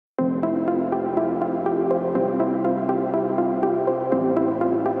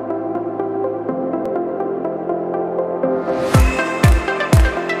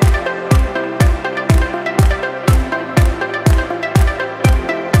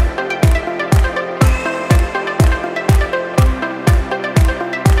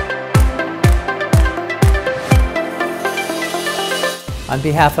On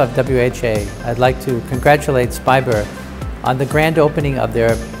behalf of WHA, I'd like to congratulate SPIBER on the grand opening of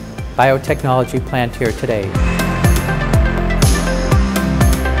their biotechnology plant here today.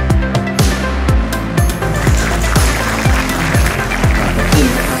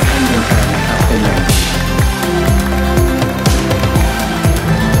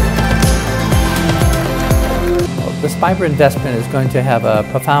 The SPIBER investment is going to have a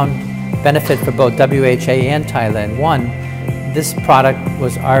profound benefit for both WHA and Thailand. One, this product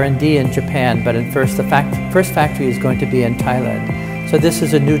was R&D in Japan, but the first factory is going to be in Thailand. So this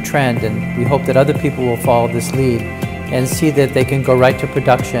is a new trend, and we hope that other people will follow this lead and see that they can go right to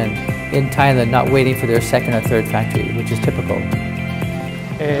production in Thailand, not waiting for their second or third factory, which is typical.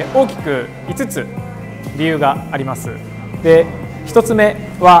 大きく5つ理由があります。で、1つ目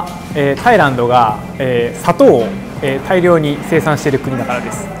は、タイランドが、砂糖を、大量に生産している国だから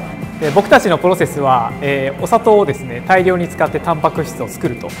です。僕たちのプロセスは、お砂糖をですね大量に使ってタンパク質を作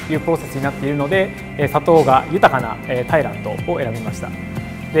るというプロセスになっているので、砂糖が豊かな、タイランドを選びました。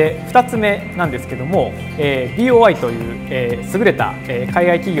で2つ目なんですけども、BOI という、優れた、海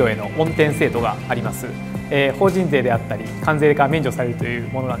外企業への恩典制度があります。法人税であったり関税が免除されるという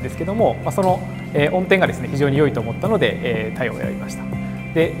ものなんですけども、その、恩典がですね非常に良いと思ったので、タイを選びました。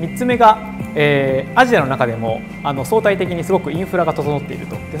で3つ目が、アジアの中でも相対的にすごくインフラが整っている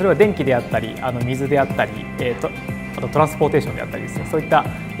と。でそれは電気であったり水であったり、あとトランスポーテーションであったりですね、そういった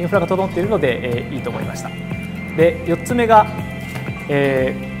インフラが整っているので、いいと思いました。で4つ目が、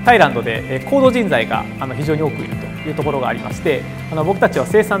タイランドで高度人材が非常に多くいるというところがありまして、僕たちは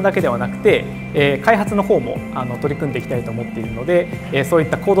生産だけではなくて、開発の方も取り組んでいきたいと思っているので、そういっ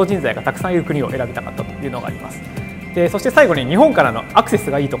た高度人材がたくさんいる国を選びたかったというのがあります。でそして最後に日本からのアクセス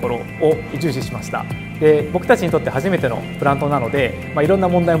がいいところを重視しました。で僕たちにとって初めてのプラントなので、いろんな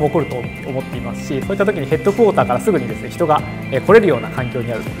問題も起こると思っていますし、そういった時にヘッドクォーターからすぐにですね人が来れるような環境に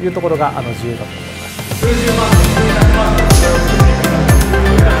あるというところが重要だと思います。数十万と数百万とそう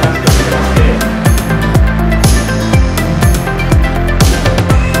いう話をしてまして。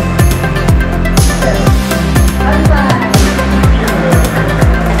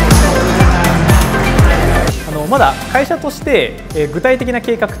まだ会社として具体的な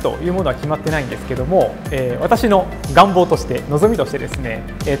計画というものは決まってないんですけども、私の願望として望みとしてですね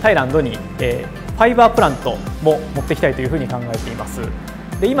タイランドにファイバープラントも持ってきたいというふうに考えています。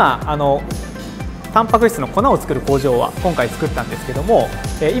で今タンパク質の粉を作る工場は今回作ったんですけども、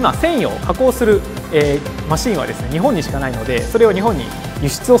今繊維を加工するマシンはですね日本にしかないので、それを日本に輸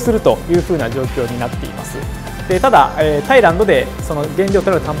出をするというふうな状況になっています。でただタイランドでその原料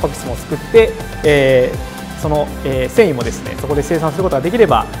となるタンパク質も作って、その繊維もですねそこで生産することができれ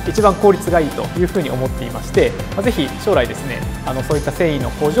ば一番効率がいいというふうに思っていまして、ぜひ将来ですねそういった繊維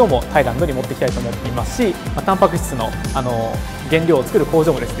の工場もタイランドに持っていきたいと思っていますし、タンパク質の原料を作る工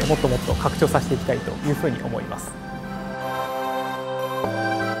場もですねもっともっと拡張させていきたいというふうに思います。